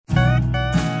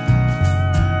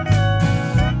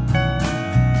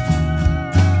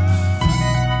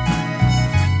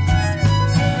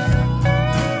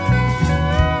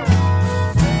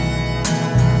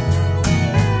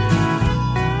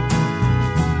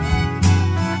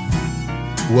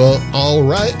Well, all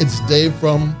right. It's Dave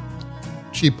from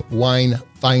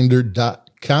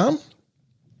cheapwinefinder.com.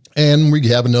 And we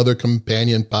have another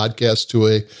companion podcast to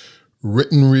a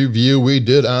written review we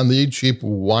did on the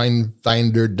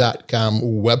cheapwinefinder.com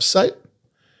website.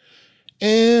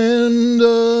 And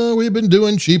we've been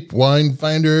doing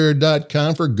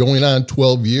cheapwinefinder.com for going on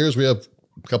 12 years. We have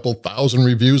a couple thousand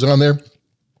reviews on there.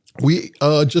 We,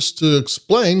 just to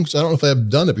explain, because I don't know if I've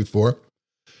done it before,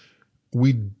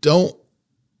 we don't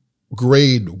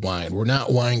grade wine. We're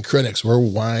not wine critics. We're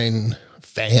wine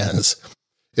fans.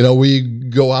 You know, we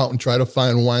go out and try to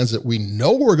find wines that we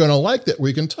know we're going to like that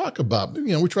we can talk about.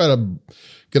 You know, we try to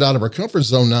get out of our comfort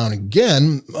zone now and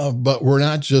again, but we're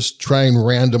not just trying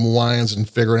random wines and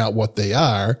figuring out what they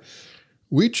are.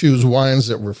 We choose wines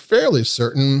that we're fairly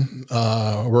certain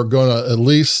we're going to at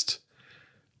least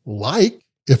like,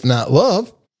 if not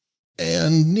love.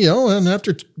 And, you know, and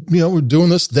after, you know, we're doing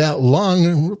this that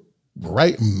long, we're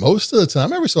right most of the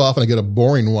time. Every so often I get a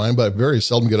boring wine, but I very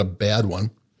seldom get a bad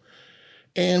one.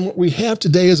 And what we have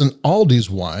today is an Aldi's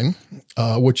wine,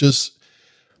 which is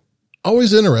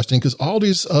always interesting because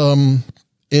Aldi's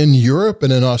in Europe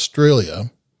and in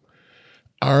Australia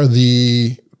are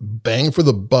the bang for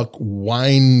the buck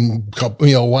wine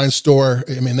company, wine store.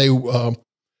 I mean, they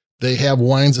have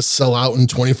wines that sell out in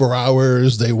 24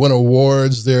 hours. They win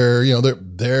awards.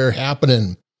 They're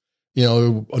happening. You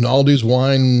know, an Aldi's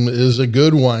wine is a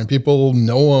good wine. People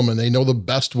know them and they know the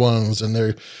best ones, and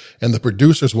the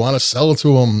producers want to sell it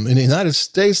to them. In the United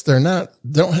States, they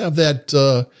don't have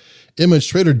that image.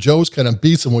 Trader Joe's kind of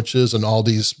beats them, which is an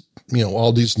Aldi's,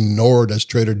 Aldi's Nord as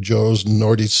Trader Joe's,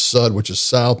 Nordi's Sud, which is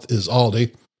South is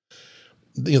Aldi.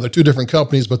 You know, they're two different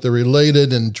companies, but they're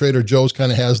related, and Trader Joe's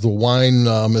kind of has the wine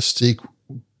mystique.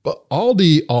 But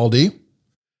Aldi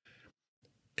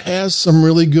has some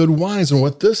really good wines. And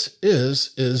what this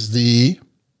is the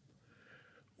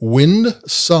Wind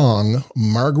Song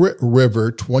Margaret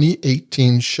River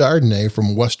 2018 Chardonnay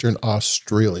from Western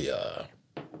Australia.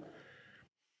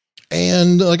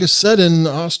 And like I said, in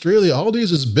Australia,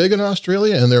 Aldi's is big in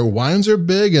Australia, and their wines are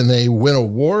big, and they win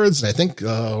awards. And I think,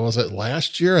 was it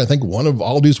last year? I think one of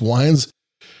Aldi's wines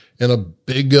in a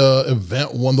big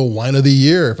event won the wine of the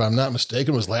year. If I'm not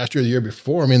mistaken, it was last year or the year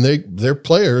before. I mean, they're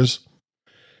players.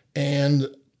 And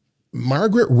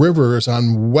Margaret River is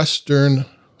on western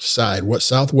side,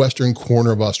 southwestern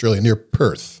corner of Australia, near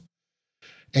Perth.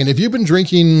 And if you've been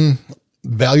drinking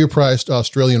value-priced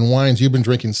Australian wines, you've been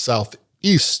drinking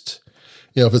southeast.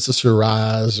 You know, if it's a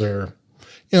Shiraz or,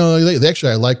 they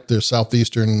actually, I like their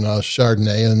southeastern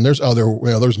Chardonnay, and there's other,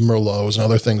 there's Merlots and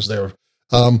other things there.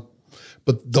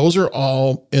 But those are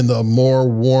all in the more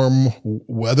warm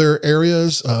weather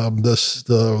areas.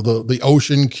 The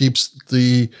ocean keeps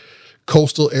the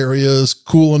coastal areas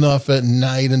cool enough at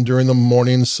night and during the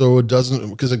morning, so it doesn't,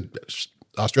 because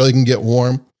Australia can get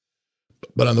warm.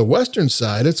 But on the western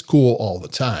side, it's cool all the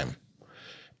time.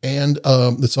 And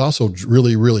it's also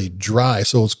really, really dry.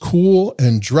 So it's cool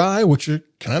and dry, which are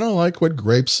kind of like what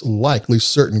grapes like, at least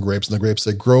certain grapes and the grapes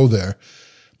that grow there.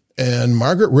 And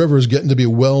Margaret River is getting to be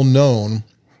well known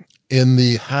in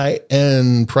the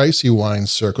high-end pricey wine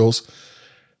circles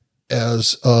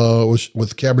as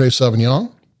with Cabernet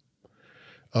Sauvignon,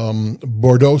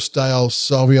 Bordeaux-style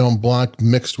Sauvignon Blanc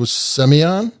mixed with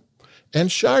Semillon, and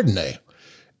Chardonnay.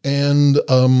 And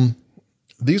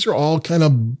these are all kind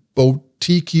of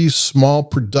boutique-y, small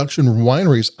production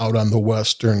wineries out on the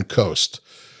western coast.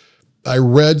 I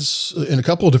read in a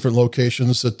couple of different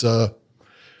locations that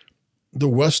the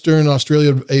Western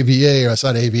Australia AVA, it's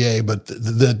not AVA, but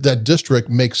that district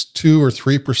makes 2 or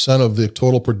 3% of the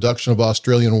total production of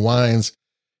Australian wines.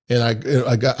 And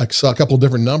I saw a couple of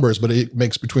different numbers, but it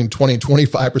makes between 20 and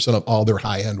 25% of all their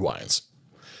high-end wines.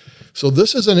 So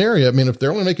this is an area, I mean, if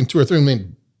they're only making 2 or 3,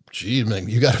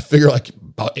 you got to figure like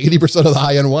about 80% of the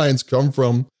high-end wines come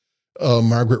from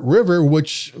Margaret River,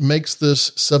 which makes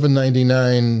this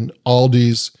 $7.99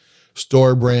 Aldi's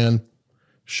store brand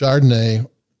Chardonnay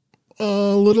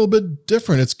a little bit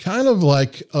different. It's kind of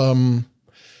like,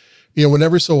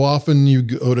 whenever so often you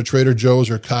go to Trader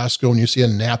Joe's or Costco and you see a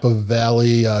Napa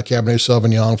Valley Cabernet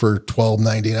Sauvignon for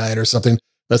 $12.99 or something,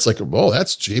 that's like, oh,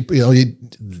 that's cheap.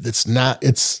 It's not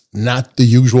the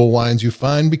usual wines you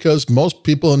find, because most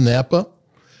people in Napa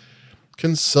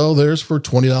can sell theirs for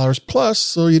 $20 plus,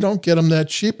 so you don't get them that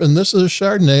cheap. And this is a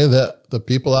Chardonnay that the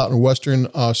people out in Western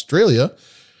Australia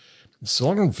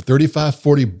selling them for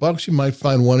 $35-40. You might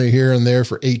find one here and there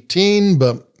for $18,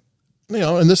 but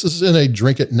and this is in a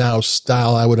drink it now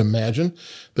style, I would imagine.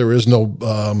 There is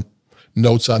no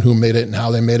notes on who made it and how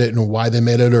they made it and why they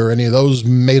made it, or any of those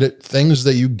made it things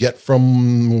that you get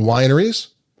from wineries.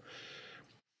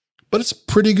 but it's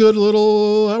pretty good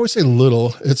little, I would say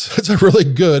little, it's a really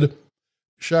good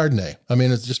Chardonnay. I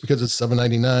mean, it's just because it's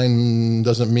 $7.99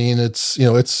 doesn't mean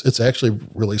it's actually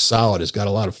really solid. It's got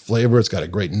a lot of flavor. It's got a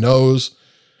great nose.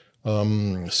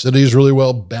 Acidity is really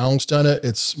well balanced on it.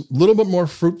 It's a little bit more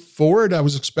fruit forward. I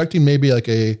was expecting maybe like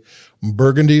a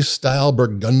Burgundian style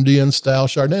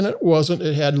Chardonnay, and it wasn't.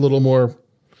 It had a little more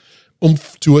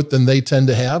oomph to it than they tend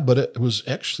to have, but it was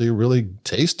actually really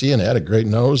tasty and had a great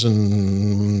nose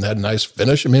and had a nice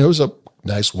finish. I mean, it was a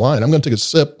nice wine. I'm going to take a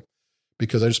sip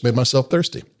because I just made myself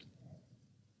thirsty.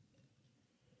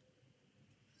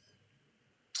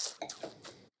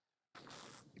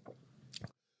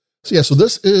 So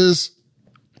this is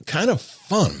kind of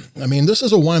fun. I mean, this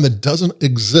is a wine that doesn't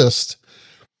exist.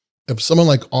 If someone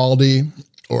like Aldi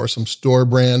or some store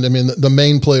brand, I mean, the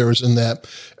main players in that,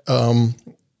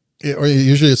 or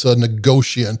usually it's a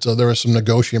negotiant. There are some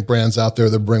negotiant brands out there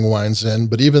that bring wines in,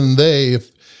 but even they,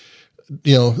 if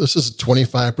this is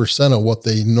 25% of what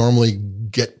they normally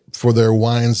get for their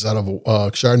wines out of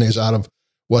Chardonnays out of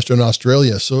Western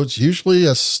Australia. So it's usually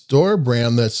a store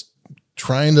brand that's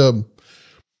trying to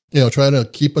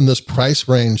keep in this price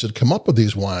range to come up with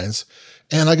these wines.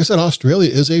 And like I said, Australia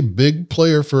is a big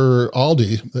player for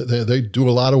Aldi. They do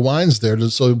a lot of wines there.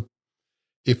 So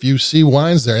if you see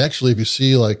wines there, actually, if you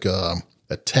see like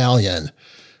Italian,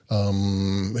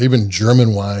 even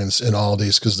German wines in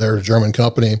Aldi's, because they're a German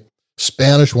company,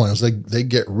 Spanish wines, they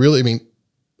get really, I mean,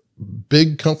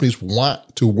 big companies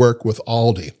want to work with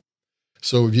Aldi.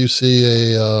 So if you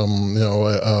see a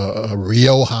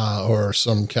Rioja or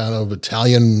some kind of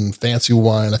Italian fancy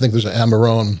wine, I think there's an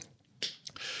Amarone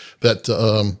that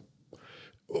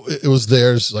it was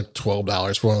theirs, like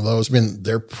 $12 for one of those. I mean,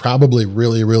 they're probably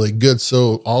really, really good.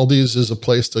 So Aldi's is a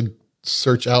place to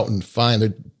search out and find.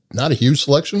 They're not a huge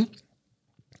selection,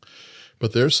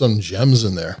 but there's some gems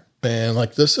in there. And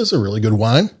like, this is a really good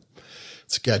wine.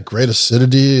 It's got great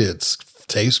acidity. It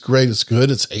tastes great. It's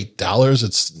good. It's $8.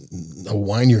 It's a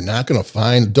wine you're not going to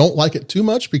find. Don't like it too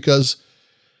much because,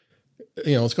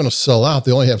 it's going to sell out.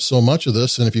 They only have so much of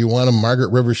this. And if you want a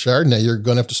Margaret River Chardonnay, you're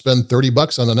going to have to spend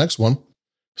 $30 on the next one.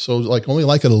 So only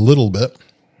like it a little bit.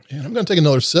 And I'm going to take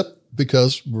another sip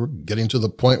because we're getting to the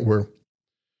point where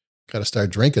got to start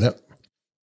drinking it.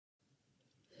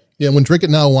 Yeah. When Drink It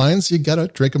Now wines, you got to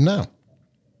drink them now.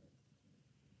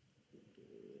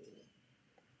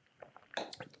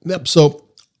 Yep. So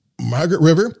Margaret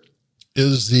River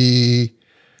is the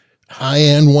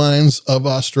high-end wines of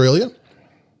Australia.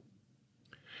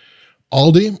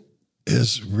 Aldi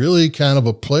is really kind of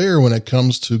a player when it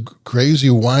comes to crazy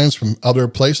wines from other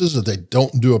places that they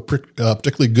don't do a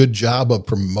particularly good job of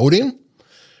promoting.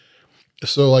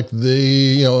 So like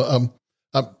they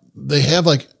have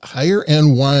like higher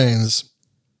end wines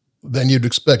than you'd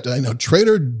expect. I know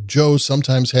Trader Joe's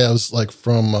sometimes has like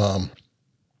from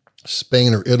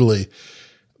Spain or Italy,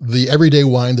 the everyday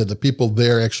wine that the people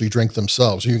there actually drink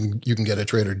themselves. You can get at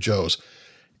Trader Joe's.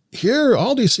 Here,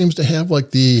 Aldi seems to have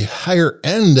like the higher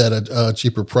end at a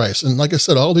cheaper price. And like I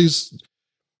said, Aldi's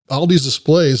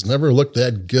displays never look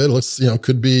that good.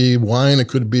 Could be wine. It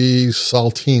could be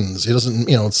saltines. It doesn't,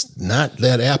 it's not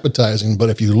that appetizing, but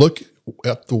if you look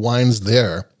at the wines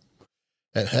there,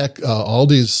 and heck,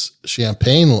 Aldi's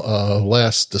champagne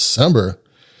last December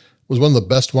was one of the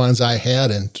best wines I had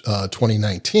in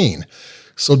 2019.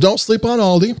 So don't sleep on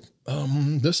Aldi.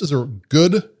 This is a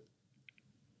good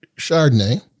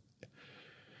Chardonnay.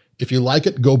 If you like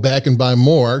it, go back and buy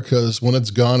more because when it's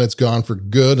gone for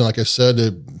good. And like I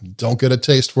said, don't get a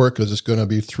taste for it because it's going to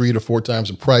be 3 to 4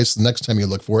 times the price the next time you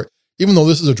look for it. Even though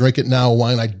this is a Drink It Now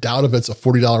wine, I doubt if it's a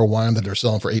 $40 wine that they're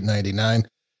selling for $8.99.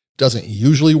 Doesn't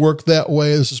usually work that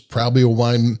way. This is probably a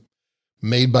wine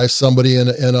made by somebody in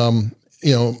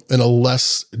a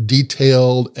less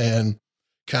detailed and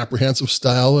comprehensive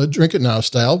style, a Drink It Now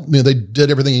style. They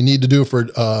did everything you need to do for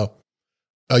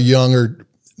a younger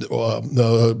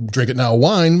Drink It Now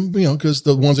wine, because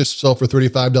the ones they sell for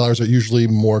 $35 are usually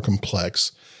more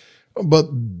complex. But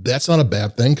that's not a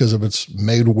bad thing because if it's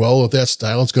made well with that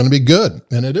style, it's going to be good.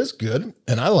 And it is good.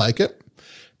 And I like it.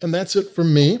 And that's it for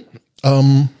me.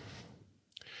 Until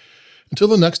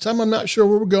the next time, I'm not sure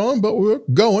where we're going, but we're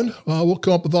going. We'll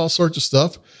come up with all sorts of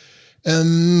stuff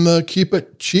and keep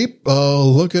it cheap.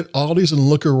 Look at Aldi's and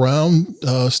look around.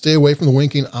 Stay away from the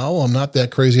winking owl. I'm not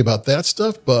that crazy about that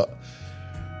stuff, but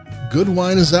good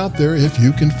wine is out there if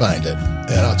you can find it.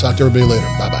 And I'll talk to everybody later.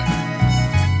 Bye-bye.